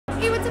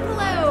Hey, what's up?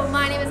 Hello,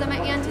 my name is Emma,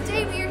 and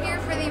today we are here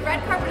for the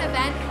red carpet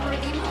event for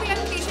the movie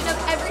adaptation of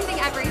Everything,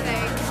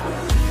 Everything.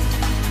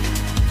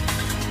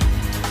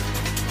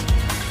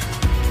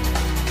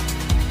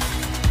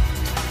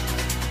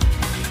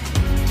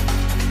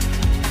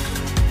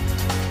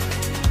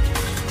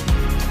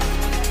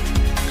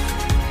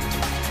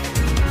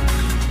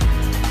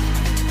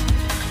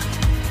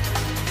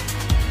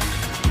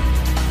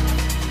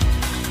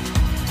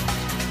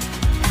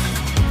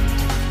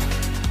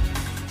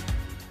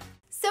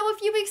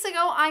 A few weeks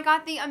ago, I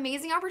got the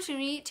amazing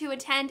opportunity to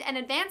attend an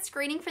advanced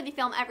screening for the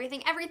film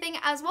Everything, Everything,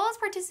 as well as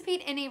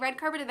participate in a red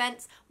carpet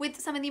event with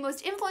some of the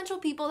most influential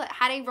people that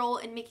had a role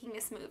in making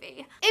this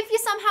movie. If you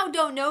somehow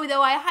don't know,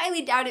 though, I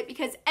highly doubt it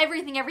because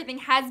Everything, Everything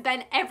has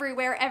been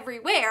everywhere.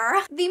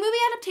 The movie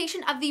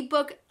adaptation of the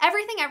book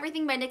Everything,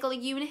 Everything by Nicola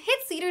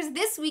hits theaters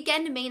this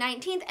weekend, May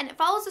 19th, and it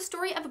follows the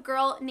story of a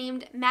girl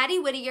named Maddie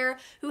Whittier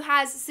who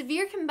has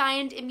severe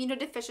combined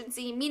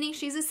immunodeficiency, meaning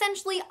she's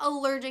essentially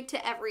allergic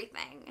to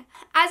everything.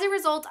 As a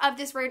result of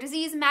this rare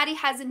disease, Maddie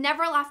has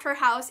never left her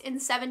house in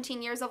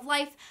 17 years of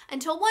life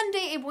until one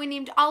day a boy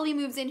named Ollie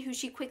moves in who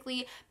she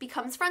quickly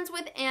becomes friends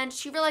with, and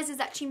she realizes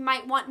that she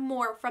might want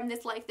more from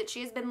this life that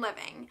she has been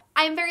living.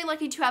 I am very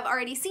lucky to have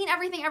already seen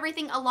Everything,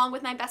 Everything along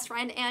with my best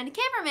friend and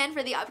cameraman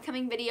for the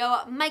upcoming video,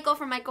 Michael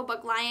from Michael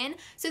Book Lion.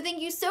 So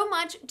thank you so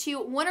much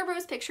to Warner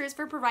Bros. Pictures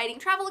for providing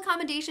travel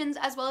accommodations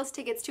as well as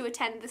tickets to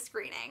attend the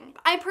screening.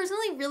 I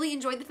personally really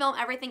enjoyed the film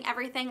Everything,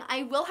 Everything.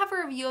 I will have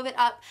a review of it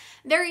up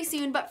very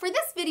soon, but for this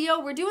video,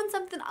 we're doing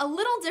something a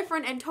little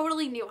different and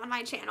totally new on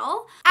my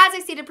channel. As I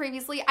stated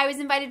previously, I was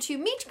invited to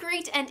meet,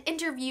 greet, and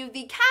interview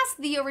the cast,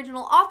 the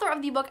original author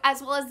of the book,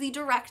 as well as the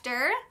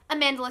director,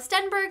 Amandla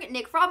Stenberg,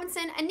 Nick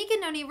Robinson, Anika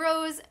Noni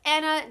Rose,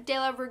 Anna De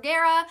La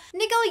Bruguera,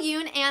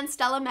 Nicola and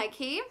Stella.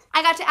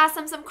 I got to ask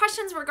them some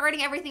questions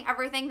regarding Everything,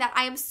 Everything that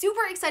I am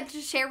super excited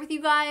to share with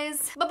you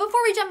guys. But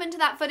before we jump into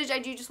that footage, I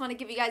do just want to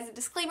give you guys a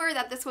disclaimer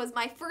that this was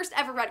my first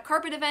ever red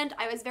carpet event.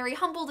 I was very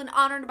humbled and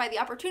honored by the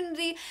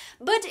opportunity,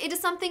 but it is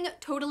something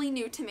totally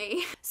new to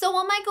me. So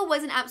while Michael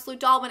was an absolute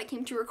doll when it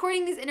came to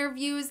recording these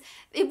interviews,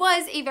 it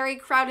was a very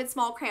crowded,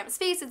 small, cramped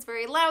space. It's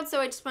very loud, so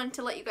I just wanted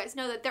to let you guys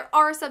know that there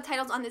are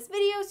subtitles on this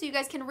video so you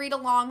guys can read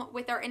along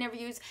with our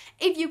interviews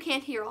if you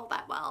can't hear all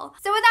that well.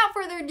 So without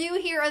further ado,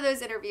 here are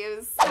those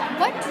interviews.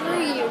 What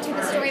drew you to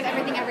the story of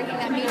Everything, Everything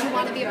that made you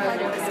want to be a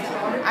part of this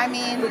film? I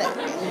mean,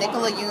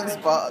 Nicola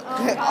book,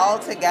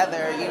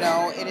 altogether, you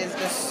know, it is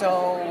just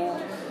so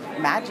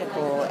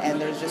magical, and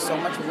there's just so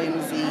much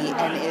whimsy,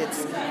 and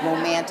it's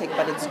romantic,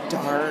 but it's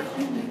dark,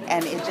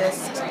 and it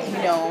just, you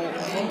know,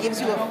 it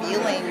gives you a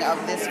feeling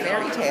of this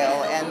fairy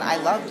tale, and I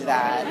loved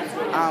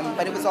that.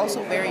 But it was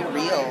also very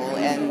real,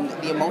 and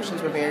the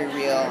emotions were very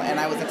real, and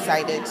I was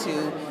excited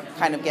to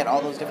kind of get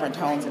all those different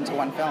tones into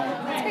one film.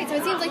 That's great. So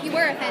it seems like you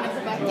were a fan of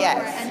the book yes.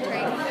 before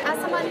entering. As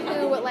someone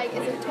who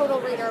is a total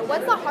reader,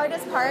 what's the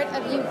hardest part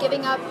of you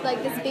giving up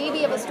this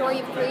baby of a story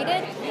you've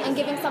created and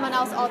giving someone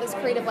else all this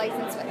creative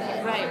license with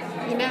it? Right.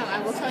 You know, I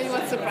will tell you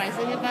what's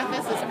surprising about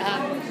this is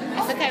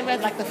I think I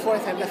read the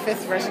fourth and the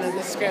fifth version of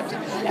the script,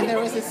 and there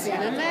was a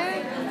scene in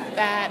there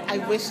that I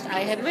wished I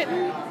had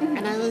written,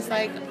 and I was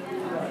like,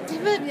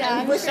 damn it,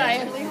 yeah, I wish I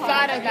had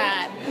thought of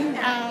that.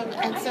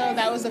 And so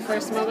that was the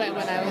first moment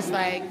when I was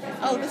like,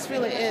 oh, this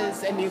really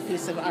is a new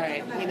piece of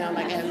art, you know,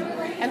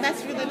 and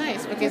that's really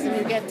nice because then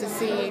you get to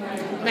see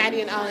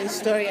Maddie and Ollie's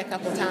story a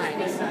couple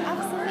times.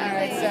 Absolutely. All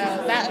right,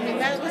 so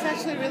that was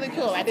actually really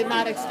cool. I did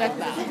not expect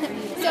that.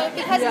 So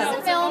because it's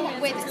a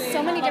film with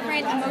so many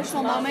different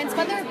emotional moments,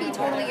 whether it be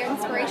totally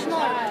inspirational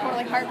or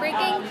totally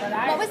heartbreaking,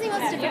 what was the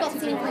most difficult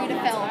scene for you to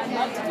film?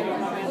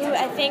 Ooh,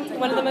 I think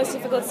one of the most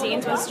difficult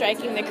scenes was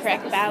striking the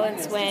correct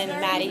balance when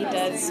Maddie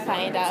does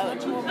find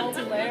out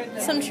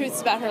some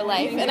truths about her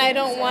life. And I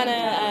don't want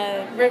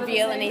to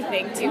reveal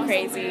anything too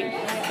crazy,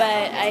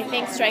 but I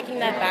think striking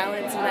that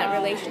balance and that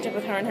relationship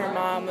with her and her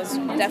mom was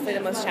definitely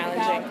the most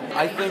challenging.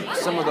 I think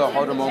some of the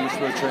harder moments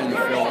to portray in the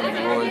film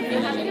were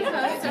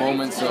the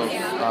moments of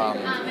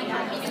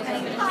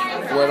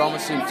where it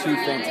almost seemed too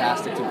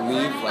fantastic to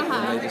believe, like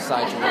when they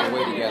decide to run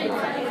away together,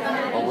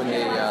 or when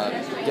they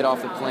get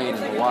off the plane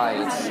in Hawaii.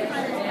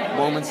 It's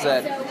moments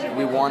that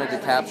we wanted to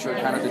capture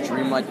kind of the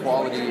dreamlike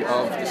quality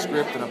of the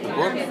script and of the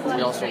book, but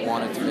we also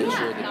wanted to make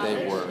sure that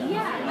they were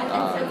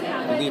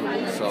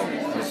believable. So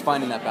just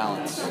finding that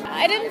balance.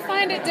 I didn't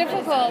find it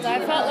difficult. I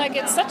felt like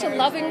it's such a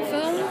loving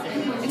film.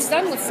 It's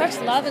done with such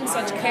love and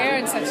such care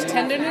and such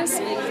tenderness,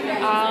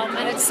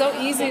 and it's so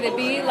easy to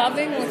be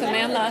loving with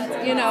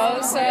Amandla, you know.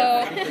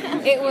 So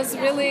it was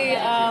really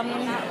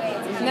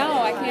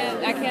no,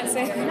 I can't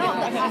say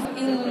no.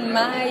 In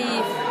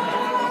my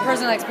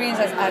personal experience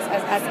as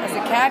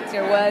a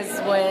character was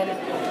when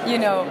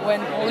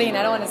Pauline,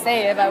 I don't want to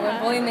say it, but when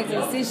Pauline makes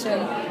the decision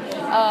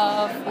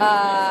of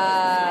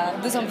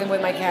do something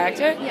with my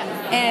character,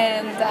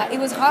 and it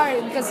was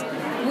hard because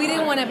we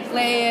didn't want to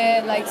play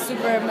it like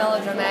super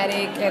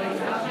melodramatic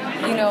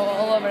and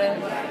all over it.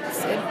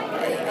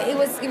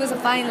 It was a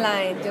fine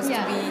line just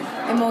to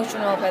be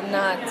emotional but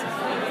not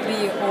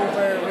be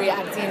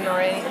overreacting or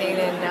anything,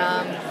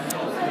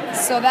 and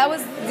so that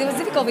was it was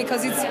difficult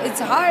because it's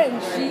hard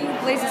and she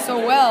plays it so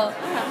well.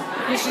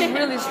 She's a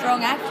really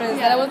strong actress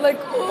that I was like,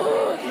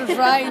 oh,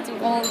 trying to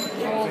hold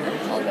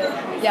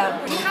it.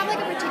 Yeah. Do you have like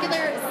a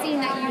particular scene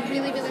that you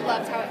really, really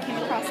loved how it came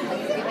across in the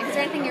movie? Like, is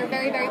there anything you're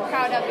very, very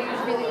proud of that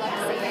you really loved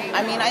seeing?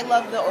 I mean, I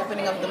love the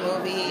opening of the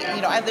movie.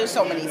 You know, there's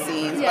so many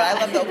scenes, but I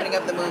love the opening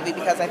of the movie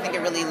because I think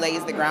it really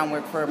lays the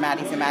groundwork for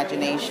Maddie's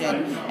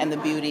imagination and the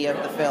beauty of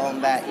the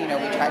film that, you know,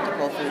 we tried to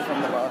pull through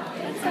from the book.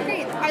 So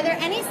great. Are there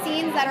any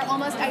scenes that are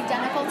almost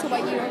identical to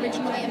what you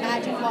originally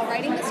imagined while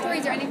writing the story?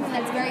 Is there anything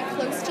that's very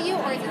close to you,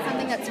 or is it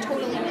something that's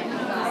totally new?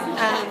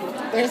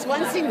 There's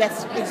one scene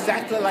that's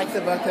exactly like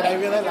the book that I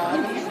really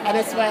love, and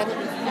it's when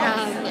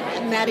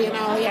Maddie and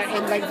Ollie are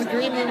in like the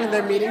green room when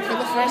they're meeting for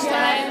the first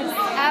time,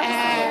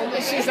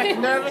 and she's like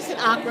nervous and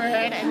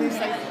awkward, and he's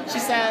like, she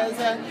says,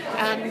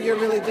 "You're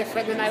really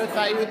different than I would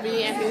thought you would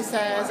be," and he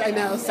says, "I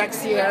know,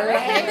 sexier."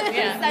 Right?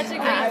 Yeah. Such a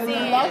great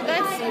scene. I love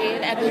that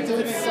scene, and they do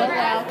it so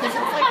well because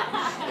it's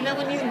like, you know,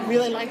 when you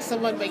really like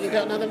someone but you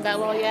don't know them that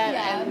well yet,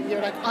 and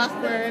you're like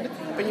awkward,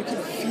 but you can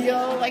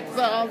feel like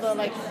all the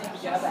like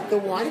the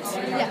want.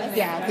 Yes.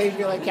 Yeah, they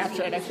really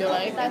capture it, I feel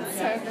like. That's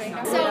so great.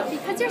 So,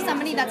 because you're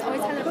somebody that's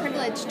always had the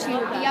privilege to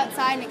be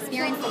outside and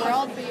experience the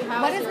world,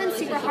 what has been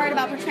super hard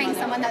about portraying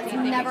someone that's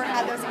never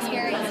had those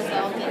experiences?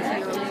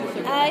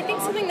 I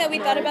think something that we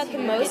thought about the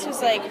most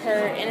was like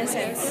her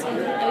innocence. And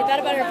we thought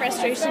about her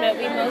frustration, but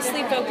we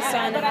mostly focused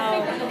on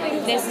how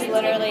this is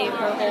literally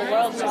her whole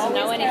world. She doesn't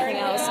know anything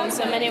else, and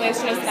so in many ways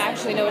she doesn't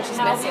actually know what she's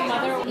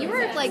missing. You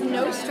were like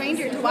no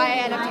stranger to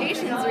YA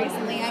adaptations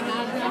recently. I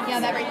mean, you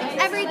have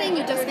everything.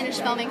 You just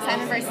finished filming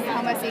Simon versus the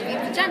Homo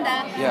Sapiens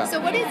Agenda. Yeah.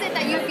 So what is it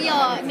that you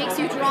feel makes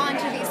you drawn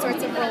to these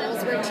sorts of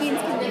roles where teens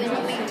can really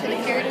relate to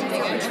the characters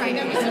you're portraying?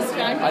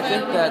 I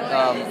think that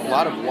a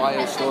lot of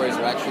YA stories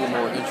are actually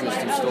more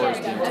interesting stories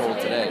being told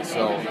today.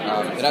 So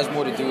it has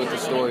more to do with the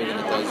story than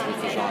it does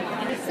with the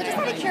genre. So just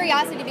out of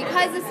curiosity,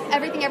 because this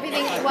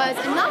Everything was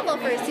a novel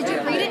first, did you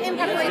read it in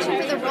preparation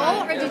for the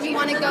role, or did you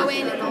want to go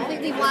in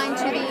completely blind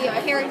to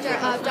the character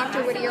of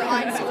Dr. Whittier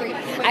on screen?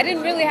 I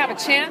didn't really have a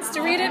chance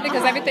to read it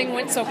because everything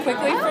went so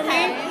quickly for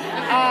me.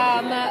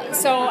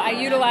 So I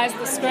utilized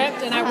the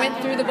script and I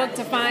went through the book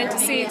to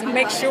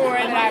make sure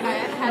that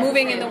I'm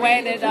moving in the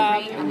way that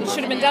it should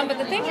have been done. But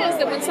the thing is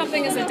that when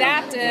something is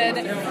adapted,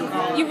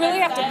 you really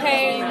have to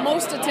pay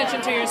most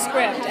attention to your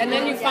script, and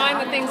then you find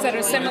the things that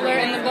are similar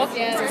in the book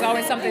because there's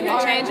always something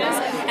that changes,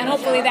 and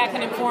hopefully that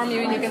can inform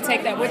you and you can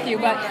take that with you.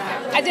 But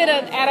I did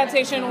an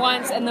adaptation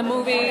once, and the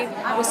movie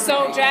was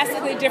so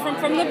drastically different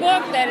from the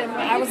book that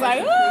I was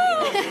like,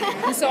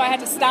 oh! And so I had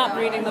to stop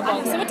reading the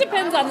book. So it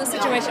depends on the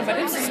situation, but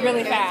it was just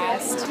really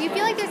fast. Do you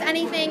feel like there's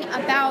anything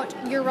about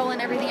your role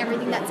in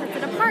Everything that sets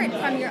it apart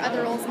from your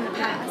other roles in the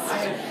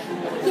past?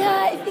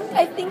 Yeah,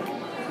 I think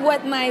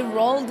what my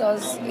role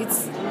does,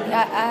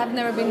 I have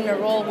never been in a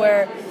role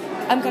where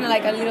I'm kind of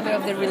like a little bit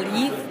of the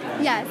relief.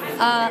 Yes.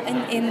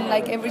 And in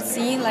like every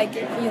scene, like,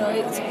 you know,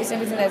 it's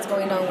everything that's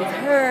going on with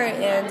her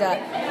and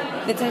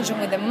the tension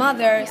with the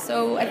mother.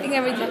 So I think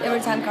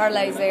every time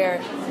Carla is there,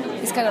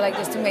 it's kind of like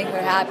just to make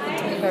her happy,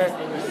 to make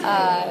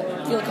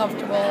her feel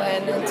comfortable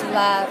and to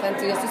laugh and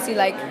to just to see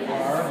like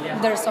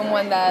there's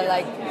someone that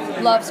like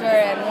loves her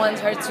and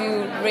wants her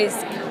to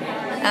risk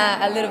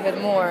a little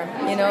bit more,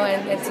 you know,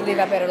 and to live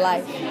a better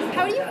life.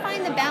 How do you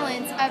find the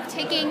balance of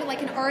taking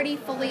like an already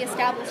fully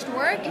established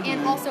work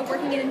and also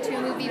working it into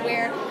a movie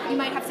where you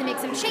might have to make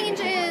some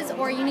changes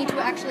or you need to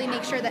actually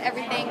make sure that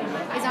everything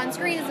is on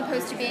screen as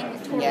opposed to being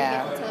totally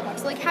faithful to the book?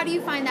 So like, how do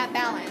you find that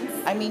balance?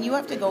 I mean, you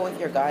have to go with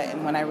your gut,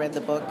 and when I read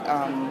the book,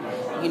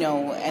 you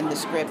know, and the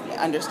script,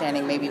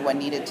 understanding maybe what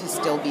needed to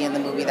still be in the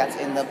movie that's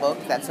in the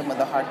book that some of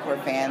the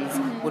hardcore fans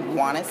would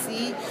want to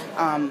see,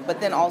 but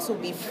then also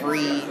be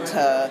free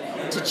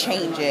to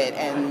change it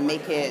and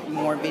make it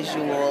more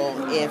visual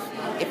if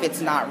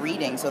it's not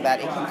reading, so that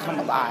it can come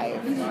alive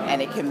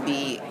and it can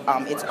be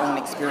its own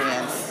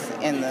experience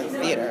in the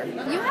theater.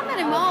 You have been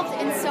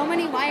involved in so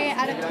many YA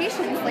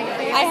adaptations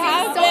lately. I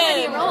have so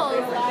many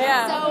roles.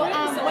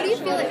 Yeah. So what do you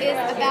feel it is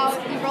about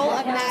the role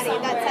of Maddie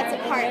that sets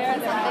apart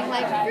from something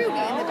like Ruby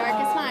in The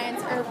Darkest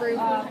Minds or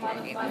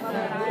Ruby?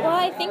 Well,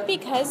 I think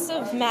because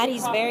of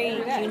Maddie's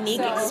very unique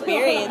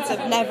experience of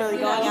never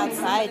going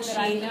outside,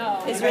 she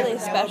is really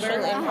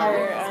special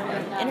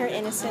in her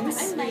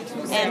innocence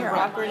and her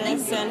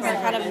awkwardness and her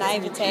kind of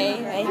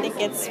naivete. I think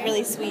it's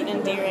really sweet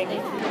and endearing.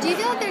 Do you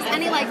feel like there's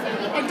any like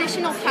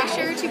additional pressure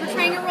to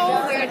portraying a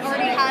role where it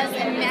already has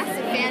a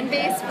massive fan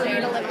base for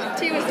you to live up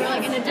to? Is there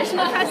like an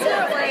additional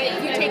pressure, or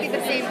you take it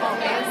the same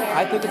always?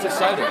 I think it's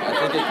exciting. I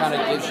think it kind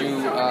of gives you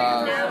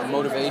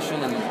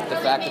motivation, and the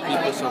fact that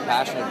people are so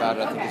passionate about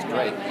it, I think is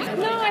great.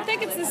 No, I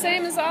think it's the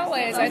same as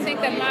always. I think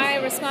that my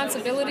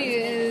responsibility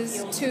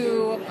is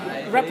to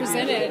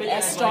represent it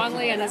as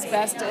strongly and as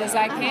best as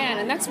I can,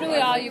 and that's really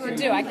all you can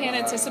do. I can't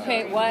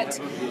anticipate what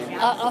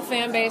a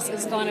fan base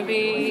is going to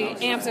be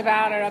amped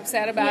about or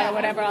upset about or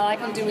whatever. All I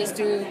can do is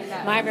do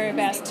my very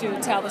best to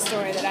tell the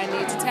story that I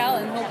need to tell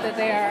and hope that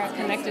they are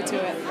connected to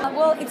it.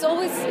 Well, it's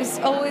always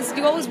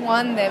you always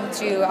want them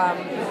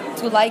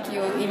to like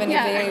you, even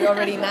if they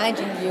already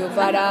imagine you.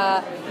 But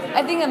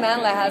I think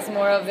Amandla has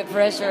more of the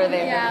pressure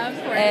there. Yeah, of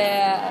course.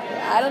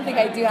 I don't think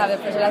I do have the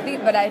pressure.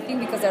 I think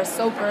because they're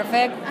so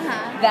perfect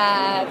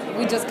that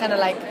we just kind of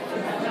like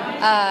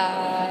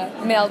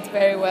melt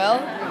very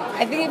well.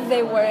 I think if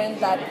they weren't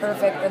that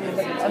perfect and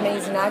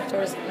amazing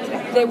actors,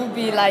 they would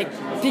be like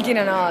picking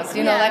on us,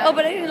 you know, like, oh,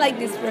 but I didn't like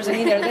this person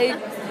either.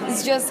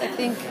 It's just, I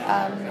think,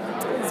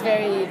 it's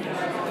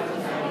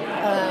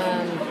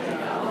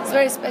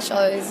very special.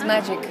 It's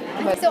magic.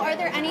 So are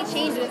there any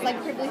changes,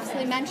 like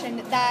previously mentioned,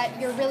 that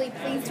you're really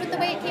pleased with the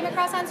way it came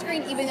across on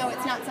screen, even though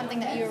it's not something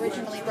that you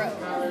originally wrote?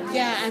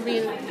 Yeah, I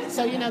mean,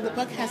 so, you know, the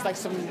book has like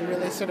some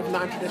really sort of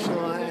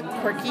non-traditional and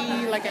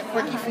quirky, like a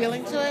quirky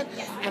feeling to it,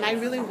 and I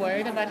really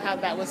worried about how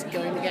that was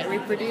going to get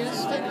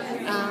reproduced,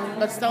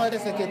 but Stella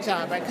does a good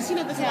job, right? Because, you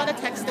know, there's a lot of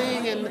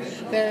texting, and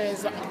there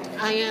is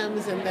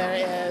IMs, and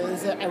there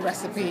is a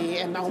recipe,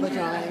 and all the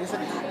drawings,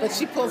 but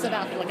she pulls it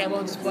off, like, I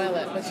won't spoil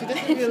it, but she does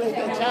a really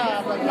good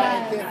job of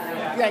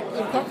like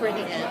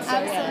incorporating it. So,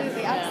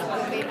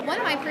 absolutely. One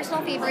of my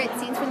personal favorite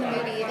scenes from the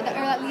movie, or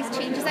at least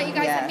changes that you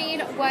guys have made,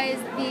 was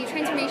the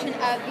transformation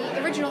of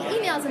the original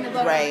emails in the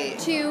book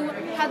to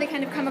how they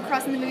kind of come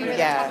across in the movie where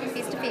they're talking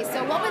face to face.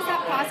 So what was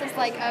that process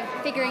like of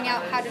figuring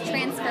out how to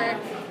transfer,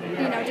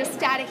 you know, just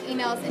static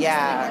emails into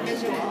something more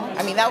visual?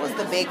 I mean, that was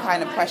the big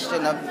kind of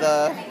question of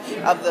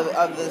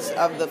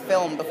the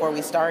film before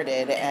we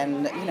started,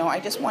 and you know, I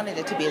just wanted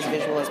it to be as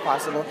visual as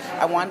possible.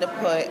 I wanted to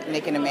put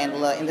Nick and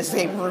Amandla in the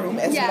same room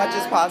as much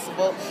as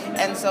possible,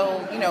 and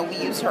so, you know, we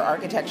used her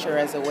architecture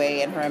as a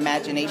way and her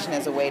imagination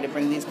as a way to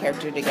bring these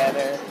characters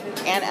together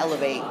and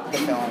elevate the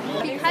film.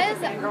 Because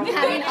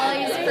having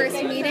Ollie's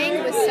first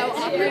meeting was so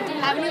awkward, do you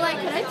have any like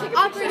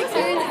awkward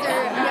experiences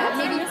or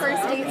maybe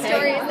first date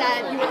stories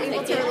that you were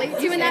able to relate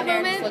to in that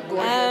moment?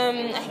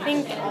 I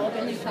think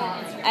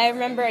I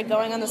remember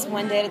going on this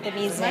one date at the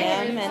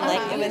museum, and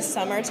like it was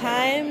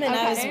summertime, and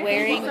I was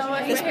wearing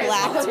this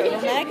black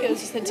turtleneck. It was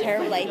just a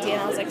terrible idea,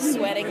 and I was like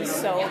sweating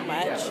so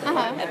much.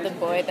 And the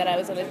boy that I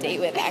was on a date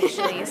with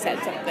actually said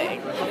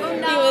something.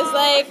 He was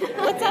like,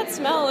 "What's that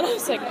smell?" And I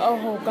was like,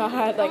 "Oh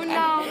God!" Like,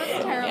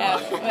 that's terrible. Yeah,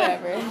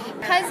 whatever.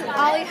 Because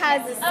Ollie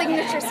has a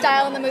signature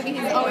style in the movie.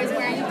 He's always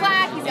wearing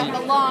black. He's got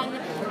the long,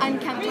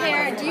 unkempt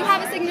hair. Do you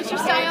have a signature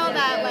style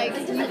that like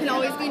you can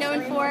always be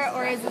known for,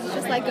 or is it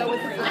just like go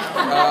with the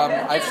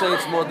flow? I'd say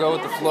it's more go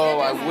with the flow.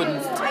 I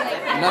wouldn't.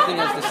 Nothing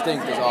as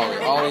distinct as Ollie.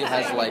 Ollie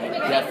has like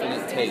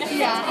definite taste.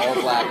 All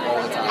black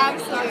all the time.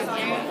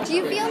 Absolutely. Do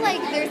you feel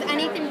like there's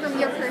anything from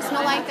your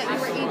personal life that you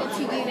were able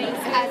to use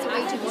as a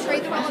way to portray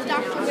the role of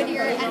Dr.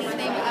 Whittier?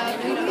 Anything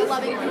of the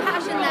loving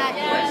compassion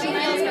that she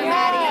feels for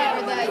Maddie,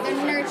 or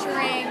the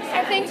nurturing?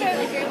 I think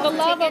that the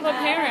love of a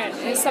parent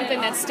is something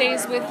that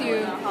stays with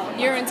you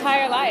your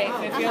entire life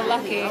if you're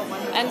lucky.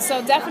 And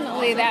so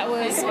definitely that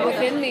was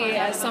within me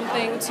as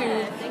something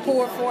to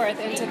pour forth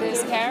into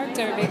this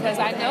character, because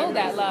I know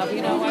that love.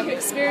 You know, I've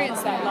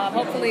experienced that love.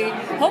 Hopefully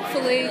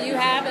you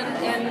have,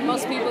 and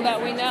most people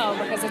that we know,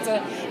 because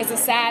it's a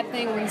sad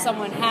thing when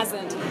someone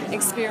hasn't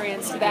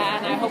experienced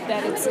that. And I hope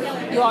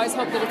that you always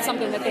hope that it's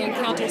something that they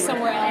encounter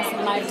somewhere else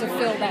in life to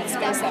fill that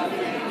space up.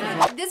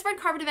 This red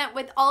carpet event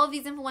with all of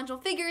these influential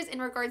figures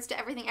in regards to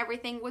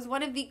everything was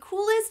one of the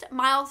coolest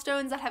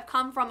milestones that have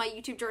come from my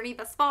YouTube journey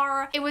thus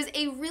far. It was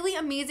a really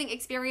amazing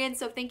experience,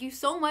 so thank you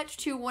so much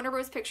to Warner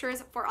Bros.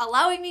 Pictures for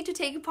allowing me to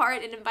take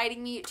part and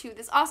inviting me to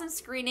this awesome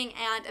screening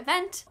and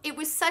event. It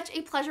was such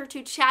a pleasure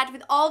to chat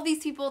with all of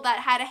these people that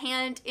had a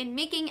hand in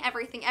making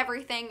everything,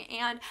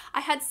 and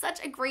I had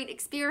such a great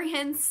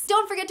experience.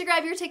 Don't forget to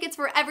grab your tickets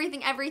for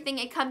everything.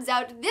 It comes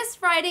out this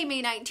Friday,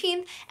 May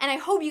 19th, and I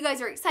hope you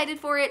guys are excited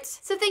for it.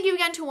 So thank you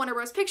again to Warner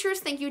Bros.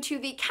 Pictures. Thank you to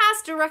the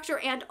cast, director,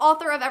 and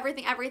author of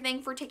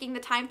everything for taking the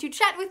time to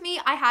chat with me.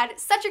 I had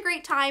such a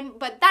great time,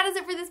 but that is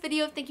it for this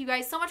video. Thank you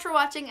guys so much for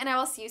watching, and I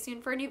will see you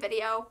soon for a new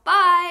video.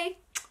 Bye!